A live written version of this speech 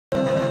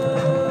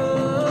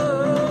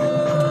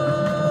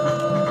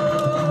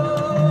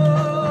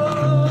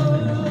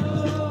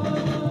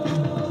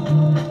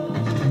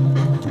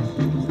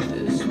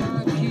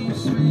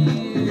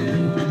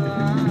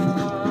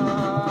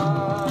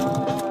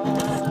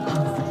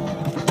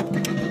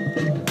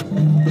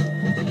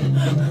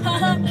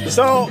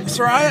So,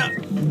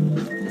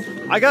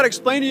 Soraya, I gotta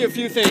explain to you a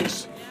few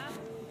things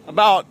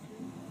about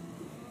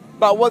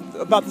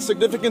the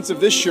significance of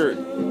this shirt.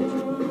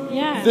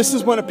 Yeah. This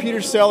is one of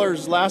Peter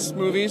Sellers' last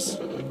movies.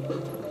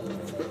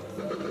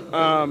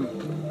 Yeah.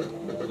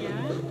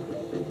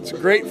 It's a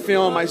great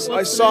film. I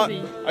saw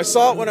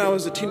it when I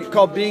was a teen,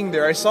 called Being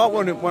There. I saw it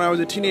when I was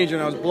a teenager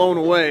and I was blown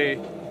away.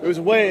 It was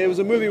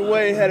a movie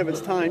way ahead of its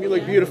time. You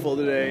look beautiful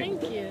today.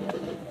 Thank you.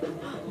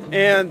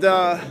 And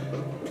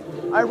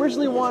I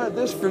originally wanted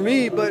this for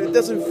me, but it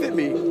doesn't fit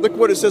me. Look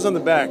what it says on the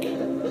back.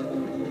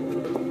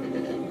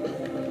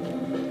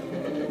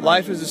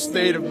 Life is a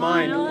state of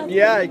mind.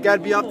 Yeah, you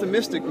gotta be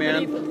optimistic,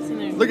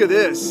 man. Look at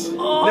this.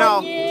 Oh,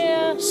 now,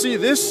 yeah. see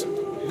this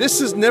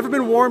has never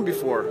been worn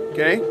before,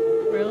 okay?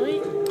 Really?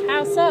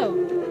 How so?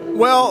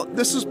 Well,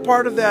 this is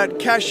part of that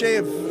cachet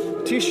of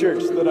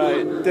t-shirts that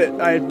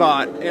I had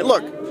bought. And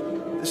look,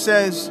 it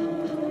says,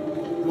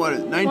 what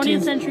is it,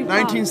 20th Century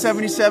Fox.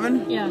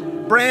 1977? Yeah.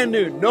 Brand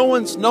new. No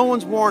one's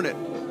worn it.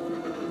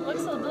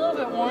 Looks a little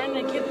bit worn.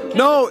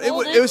 No,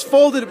 it was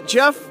folded.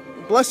 Jeff,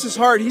 bless his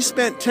heart, he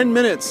spent 10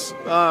 minutes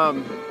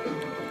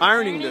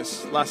ironing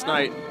this last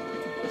night.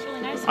 It's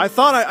really nice.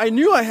 I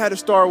knew I had a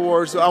Star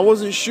Wars, I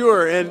wasn't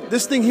sure, and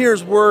this thing here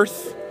is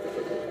worth,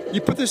 you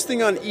put this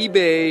thing on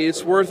eBay,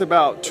 it's worth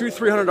about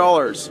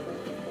 $200–300.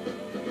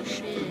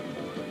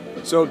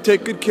 Shit. So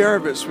take good care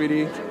of it,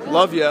 sweetie.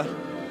 Love ya.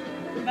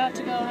 I'm about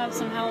to go have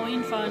some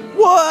Halloween fun.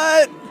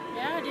 What?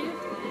 Yeah, dude.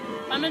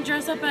 I'm gonna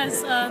dress up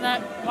as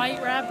that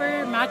white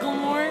rapper,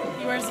 Macklemore.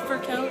 He wears a fur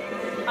coat.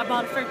 I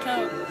bought a fur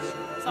coat.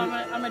 So I'm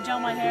gonna gel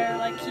my hair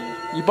like he...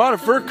 You bought a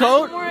fur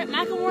coat?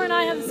 Macklemore and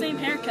I have the same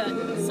haircut,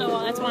 so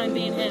that's why I'm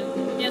being him.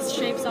 He has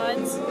shaved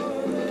sides,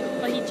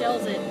 but he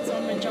gels it, so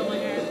I'm gonna gel my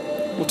hair.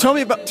 Well, tell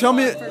me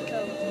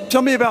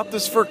about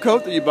this fur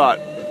coat that you bought.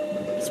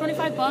 It's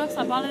 $25.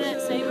 I bought it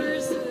at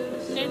Savers.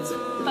 It's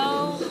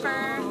faux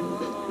fur.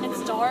 It's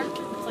dark.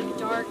 It's like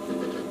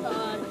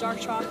dark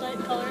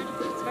chocolate colored.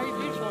 It's very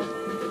beautiful.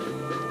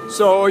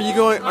 So are you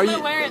going? I'm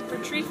gonna wear it for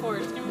Tree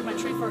Fort. It's gonna be my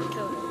Tree Fort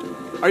coat.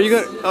 Are you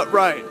gonna?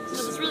 Right.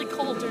 Because it's really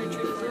cold during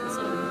Tree Fort,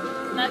 so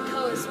that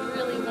coat is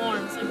really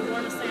warm. It's like the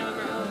warmest thing I've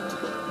ever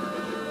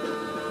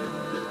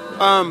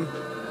owned.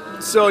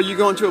 So you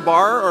going to a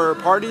bar or a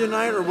party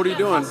tonight, or what are you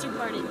doing? Costume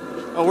party.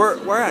 Oh,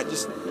 where at?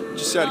 Just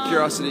out of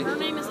curiosity. Her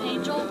name is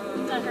Angel.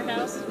 It's at her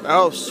house.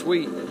 Oh,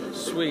 sweet.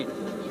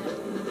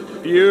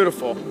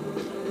 Beautiful.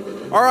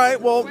 All right,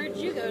 well. Where did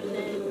you go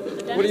today? The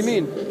dentist? What do you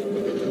mean?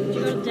 Did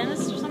you go to the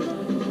dentist or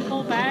something?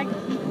 Whole bag?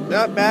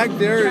 That bag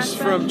there is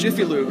from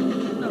Jiffy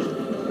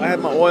Lube. I had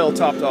my oil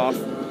topped off.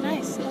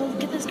 Nice. Oh,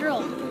 look at this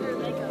girl. Look at her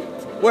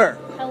makeup. Where?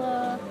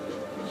 Ella.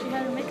 She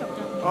had her makeup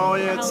done. Oh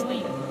yeah,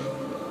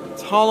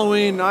 it's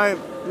Halloween. I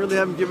really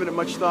haven't given it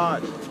much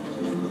thought.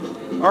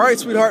 All right,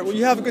 sweetheart. Well,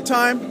 you have a good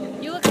time.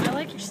 I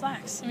like your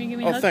slacks. Can you give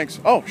me a hug? Thanks.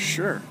 Oh,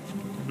 sure.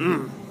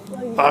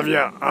 Love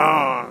ya.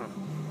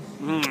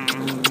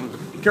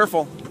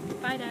 Careful.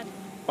 Bye, Dad.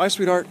 Bye,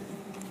 sweetheart.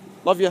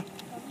 Love ya.